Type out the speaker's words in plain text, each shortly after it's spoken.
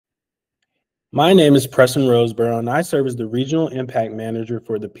My name is Preston Roseboro, and I serve as the Regional Impact Manager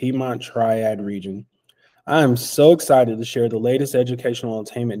for the Piedmont Triad region. I am so excited to share the latest educational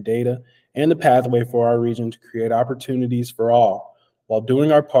attainment data and the pathway for our region to create opportunities for all, while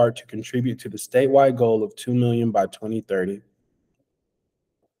doing our part to contribute to the statewide goal of 2 million by 2030.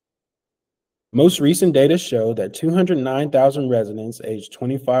 Most recent data show that 209,000 residents aged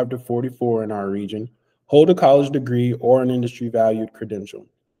 25 to 44 in our region hold a college degree or an industry-valued credential.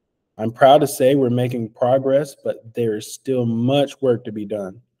 I'm proud to say we're making progress, but there is still much work to be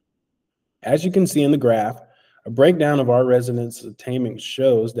done. As you can see in the graph, a breakdown of our residents' attainment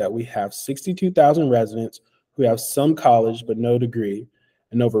shows that we have 62,000 residents who have some college but no degree,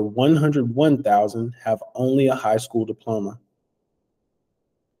 and over 101,000 have only a high school diploma.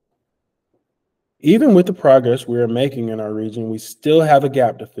 Even with the progress we are making in our region, we still have a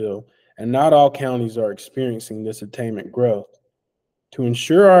gap to fill, and not all counties are experiencing this attainment growth. To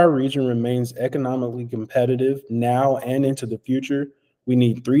ensure our region remains economically competitive now and into the future, we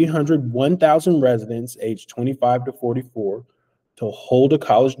need 301,000 residents aged 25 to 44 to hold a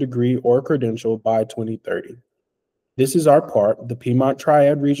college degree or credential by 2030. This is our part, the Piedmont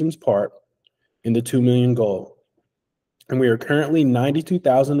Triad region's part, in the 2 million goal. And we are currently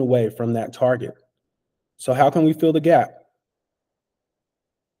 92,000 away from that target. So how can we fill the gap?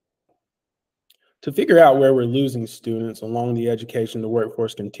 To figure out where we're losing students along the education to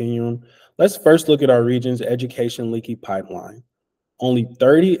workforce continuum, let's first look at our region's education leaky pipeline. Only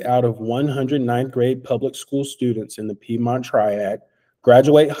 30 out of 100 ninth grade public school students in the Piedmont Triad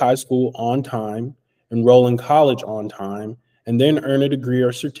graduate high school on time, enroll in college on time, and then earn a degree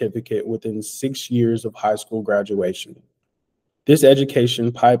or certificate within 6 years of high school graduation. This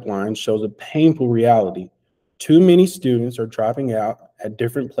education pipeline shows a painful reality. Too many students are dropping out at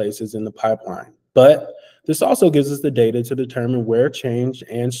different places in the pipeline. But this also gives us the data to determine where change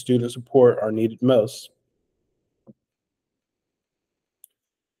and student support are needed most.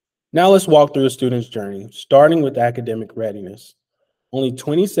 Now let's walk through a student's journey, starting with academic readiness. Only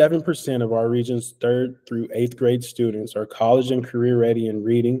 27% of our region's 3rd through 8th grade students are college and career ready in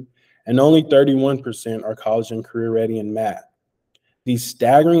reading, and only 31% are college and career ready in math. These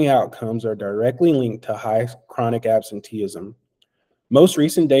staggering outcomes are directly linked to high chronic absenteeism. Most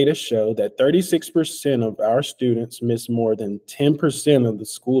recent data show that 36% of our students miss more than 10% of the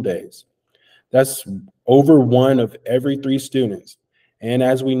school days. That's over 1 of every 3 students. And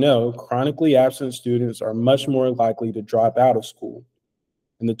as we know, chronically absent students are much more likely to drop out of school.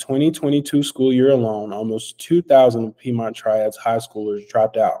 In the 2022 school year alone, almost 2,000 of Piedmont Triad's high schoolers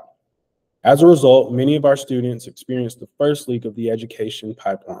dropped out. As a result, many of our students experience the first leak of the education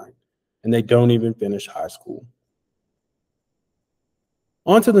pipeline, and they don't even finish high school.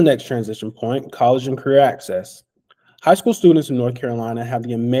 On to the next transition point, college and career access. High school students in North Carolina have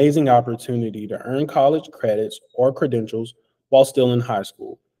the amazing opportunity to earn college credits or credentials while still in high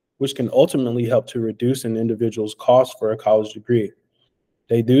school, which can ultimately help to reduce an individual's cost for a college degree.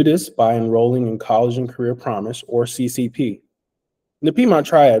 They do this by enrolling in College and Career Promise, or CCP. In the Piedmont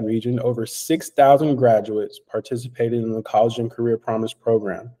Triad region, over 6,000 graduates participated in the College and Career Promise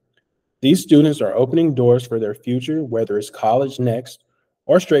program. These students are opening doors for their future, whether it's college next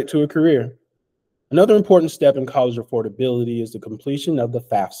or straight to a career. Another important step in college affordability is the completion of the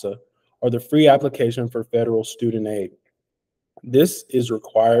FAFSA, or the Free Application for Federal Student Aid. This is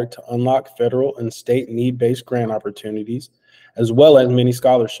required to unlock federal and state need-based grant opportunities, as well as many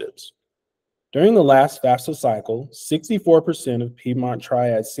scholarships. During the last FAFSA cycle, 64% of Piedmont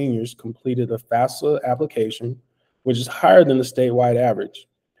Triad seniors completed a FAFSA application, which is higher than the statewide average.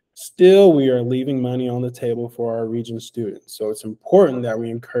 Still, we are leaving money on the table for our region students, so it's important that we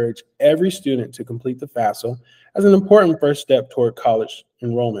encourage every student to complete the FAFSA as an important first step toward college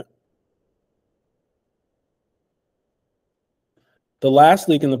enrollment. The last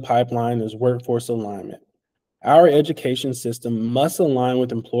leak in the pipeline is workforce alignment. Our education system must align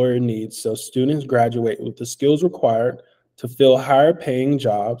with employer needs so students graduate with the skills required to fill higher paying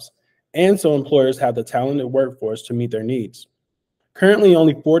jobs, and so employers have the talented workforce to meet their needs. Currently,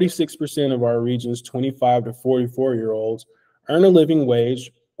 only 46% of our region's 25 to 44-year-olds earn a living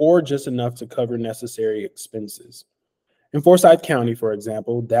wage or just enough to cover necessary expenses. In Forsyth County, for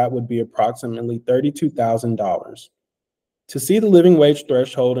example, that would be approximately $32,000. To see the living wage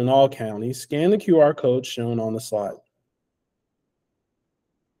threshold in all counties, scan the QR code shown on the slide.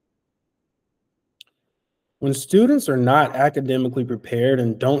 When students are not academically prepared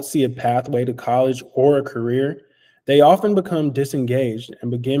and don't see a pathway to college or a career, they often become disengaged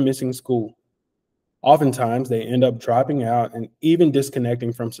and begin missing school. Oftentimes, they end up dropping out and even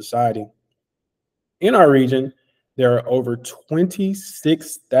disconnecting from society. In our region, There are over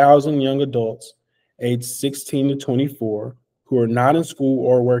 26,000 young adults aged 16 to 24 who are not in school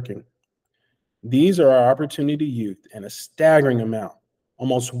or working. These are our opportunity youth, and a staggering amount.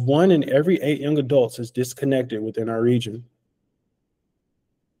 Almost 1 in every 8 young adults is disconnected within our region.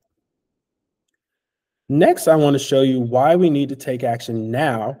 Next, I want to show you why we need to take action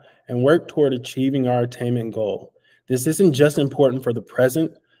now and work toward achieving our attainment goal. This isn't just important for the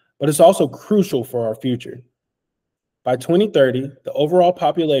present, but it's also crucial for our future. By 2030, the overall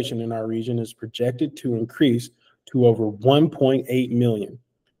population in our region is projected to increase to over 1.8 million,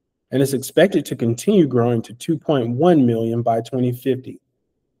 and is expected to continue growing to 2.1 million by 2050.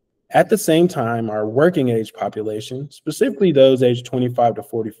 At the same time, our working age population, specifically those aged 25 to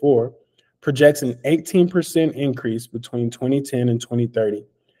 44, projects an 18% increase between 2010 and 2030,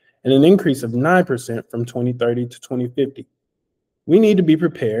 and an increase of 9% from 2030 to 2050. We need to be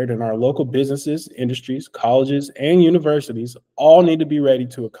prepared, and our local businesses, industries, colleges, and universities all need to be ready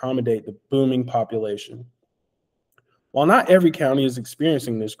to accommodate the booming population. While not every county is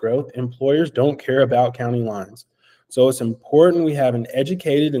experiencing this growth, employers don't care about county lines. So it's important we have an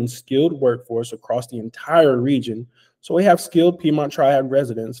educated and skilled workforce across the entire region, so we have skilled Piedmont Triad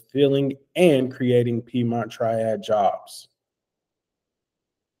residents filling and creating Piedmont Triad jobs.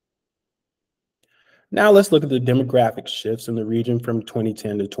 Now let's look at the demographic shifts in the region from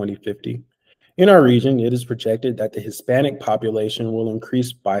 2010 to 2050. In our region, it is projected that the Hispanic population will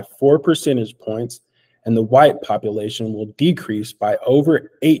increase by 4 percentage points, and the white population will decrease by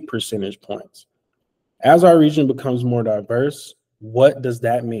over 8 percentage points. As our region becomes more diverse, what does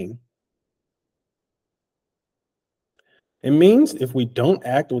that mean? It means if we don't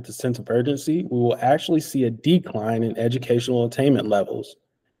act with a sense of urgency, we will actually see a decline in educational attainment levels.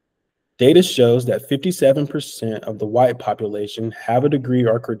 Data shows that 57% of the white population have a degree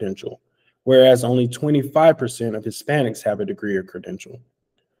or credential, whereas only 25% of Hispanics have a degree or credential.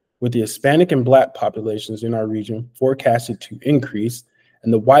 With the Hispanic and Black populations in our region forecasted to increase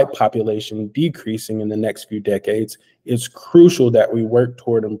and the white population decreasing in the next few decades, it's crucial that we work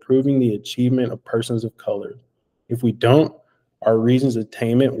toward improving the achievement of persons of color. If we don't, our region's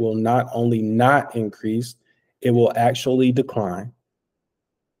attainment will not only not increase, it will actually decline.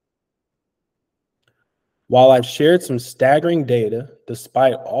 While I've shared some staggering data,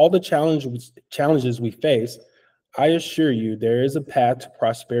 despite all the challenges we face, I assure you there is a path to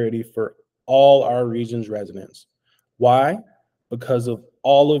prosperity for all our region's residents. Why? Because of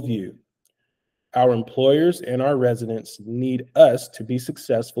all of you. Our employers and our residents need us to be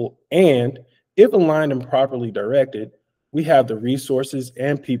successful, and if aligned and properly directed, we have the resources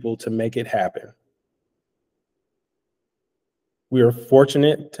and people to make it happen. We are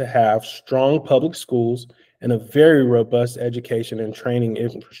fortunate to have strong public schools and a very robust education and training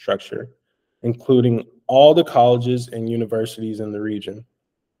infrastructure, including all the colleges and universities in the region.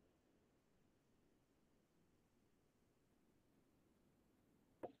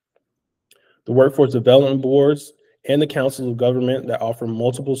 The workforce development boards and the councils of government that offer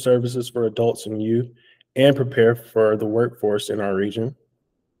multiple services for adults and youth and prepare for the workforce in our region.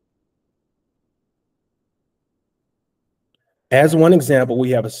 As one example, we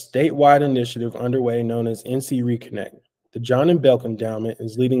have a statewide initiative underway known as NC Reconnect. The John and Belk Endowment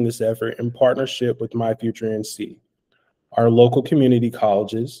is leading this effort in partnership with myFutureNC, our local community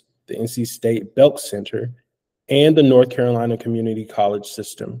colleges, the NC State Belk Center, and the North Carolina Community College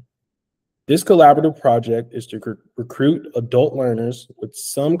System. This collaborative project is to recruit adult learners with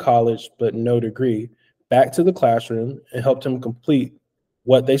some college but no degree back to the classroom and help them complete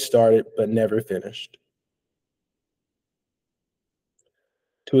what they started but never finished.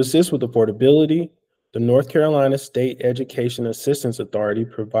 To assist with affordability, the North Carolina State Education Assistance Authority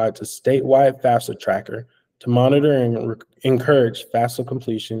provides a statewide FAFSA tracker to monitor and encourage FAFSA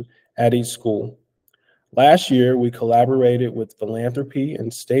completion at each school. Last year, we collaborated with philanthropy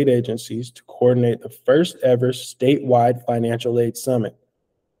and state agencies to coordinate the first ever statewide financial aid summit,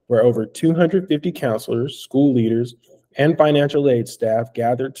 where over 250 counselors, school leaders, and financial aid staff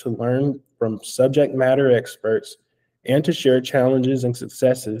gathered to learn from subject matter experts and to share challenges and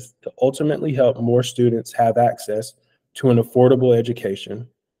successes to ultimately help more students have access to an affordable education.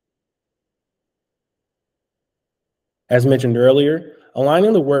 As mentioned earlier,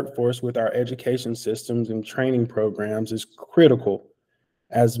 aligning the workforce with our education systems and training programs is critical.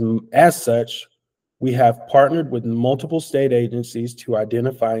 As such, we have partnered with multiple state agencies to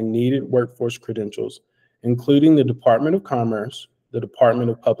identify needed workforce credentials, including the Department of Commerce, the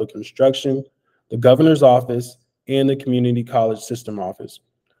Department of Public Instruction, the Governor's Office, and the Community College System Office,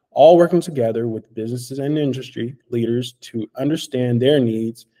 all working together with businesses and industry leaders to understand their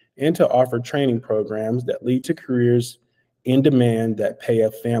needs and to offer training programs that lead to careers in demand that pay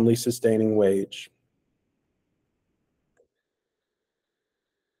a family-sustaining wage.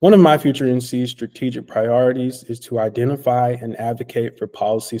 One of myFutureNC's strategic priorities is to identify and advocate for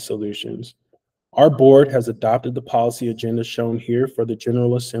policy solutions. Our board has adopted the policy agenda shown here for the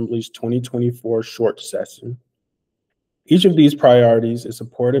General Assembly's 2024 short session. Each of these priorities is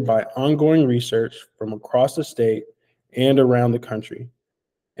supported by ongoing research from across the state and around the country,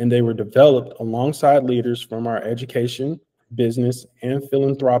 and they were developed alongside leaders from our education, business, and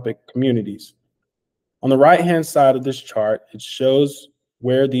philanthropic communities. On the right-hand side of this chart, it shows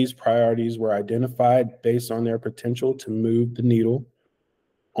where these priorities were identified based on their potential to move the needle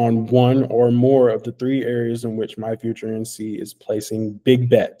on one or more of the three areas in which myFutureNC is placing big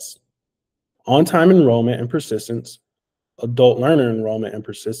bets: on-time enrollment and persistence, adult learner enrollment and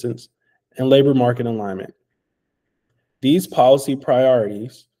persistence, and labor market alignment. These policy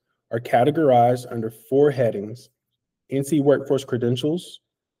priorities are categorized under four headings: NC workforce credentials,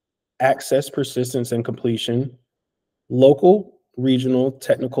 access, persistence, and completion, local, regional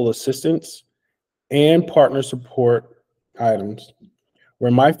technical assistance, and partner support items,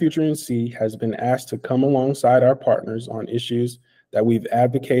 where myFutureNC has been asked to come alongside our partners on issues that we've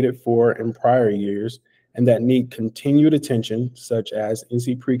advocated for in prior years and that need continued attention, such as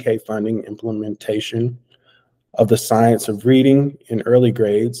NC pre-K funding implementation of the science of reading in early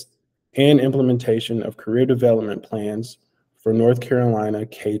grades and implementation of career development plans for North Carolina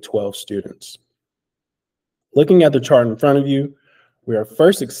K-12 students. Looking at the chart in front of you, we are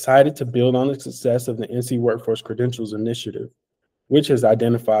first excited to build on the success of the NC Workforce Credentials Initiative, which has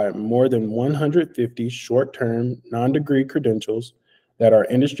identified more than 150 short-term, non-degree credentials that are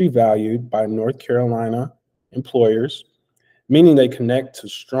industry valued by North Carolina employers, meaning they connect to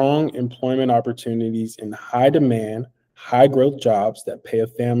strong employment opportunities in high-demand, high-growth jobs that pay a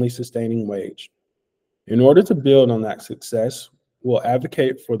family-sustaining wage. In order to build on that success, we'll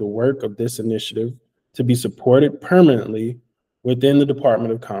advocate for the work of this initiative to be supported permanently within the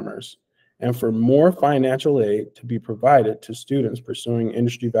Department of Commerce, and for more financial aid to be provided to students pursuing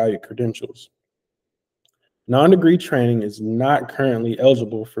industry-valued credentials. Non-degree training is not currently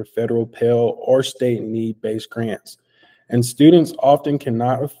eligible for federal Pell or state need-based grants, and students often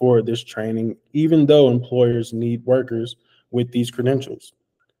cannot afford this training even though employers need workers with these credentials.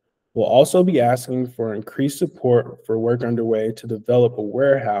 We'll also be asking for increased support for work underway to develop a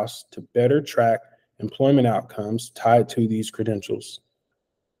warehouse to better track employment outcomes tied to these credentials.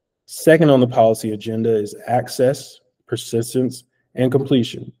 Second on the policy agenda is access, persistence, and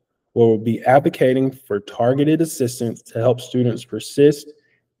completion, where we'll be advocating for targeted assistance to help students persist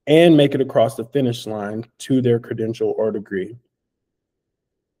and make it across the finish line to their credential or degree.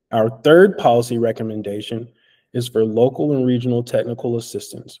 Our third policy recommendation is for local and regional technical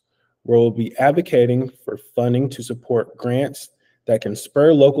assistance, where we'll be advocating for funding to support grants that can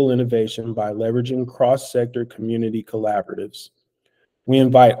spur local innovation by leveraging cross-sector community collaboratives. We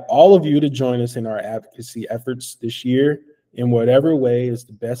invite all of you to join us in our advocacy efforts this year in whatever way is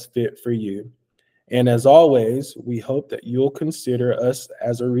the best fit for you. And as always, we hope that you'll consider us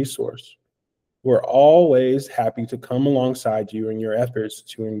as a resource. We're always happy to come alongside you in your efforts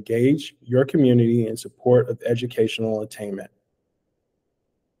to engage your community in support of educational attainment.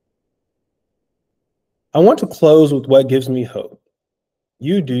 I want to close with what gives me hope.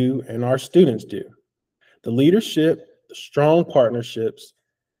 You do, and our students do. The leadership, the strong partnerships,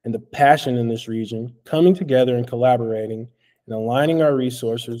 and the passion in this region coming together and collaborating and aligning our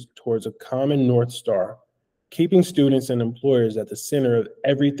resources towards a common North Star, keeping students and employers at the center of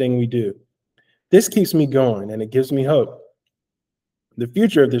everything we do. This keeps me going and it gives me hope. The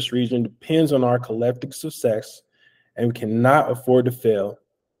future of this region depends on our collective success, and we cannot afford to fail.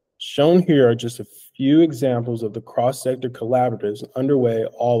 Shown here are just a few examples of the cross-sector collaboratives underway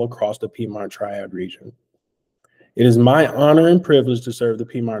all across the Piedmont Triad region. It is my honor and privilege to serve the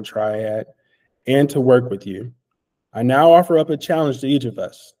Piedmont Triad and to work with you. I now offer up a challenge to each of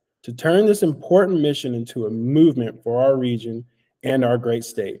us to turn this important mission into a movement for our region and our great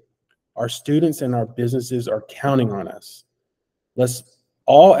state. Our students and our businesses are counting on us. Let's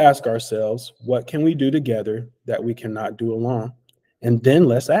all ask ourselves, what can we do together that we cannot do alone? And then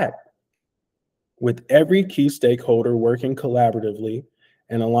let's act. With every key stakeholder working collaboratively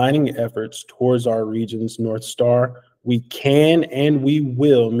and aligning efforts towards our region's North Star, we can and we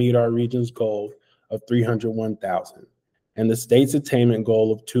will meet our region's goal of 301,000 and the state's attainment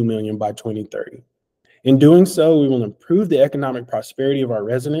goal of 2 million by 2030. In doing so, we will improve the economic prosperity of our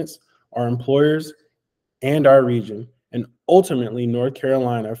residents, our employers, and our region, and ultimately North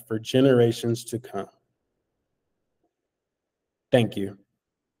Carolina for generations to come. Thank you.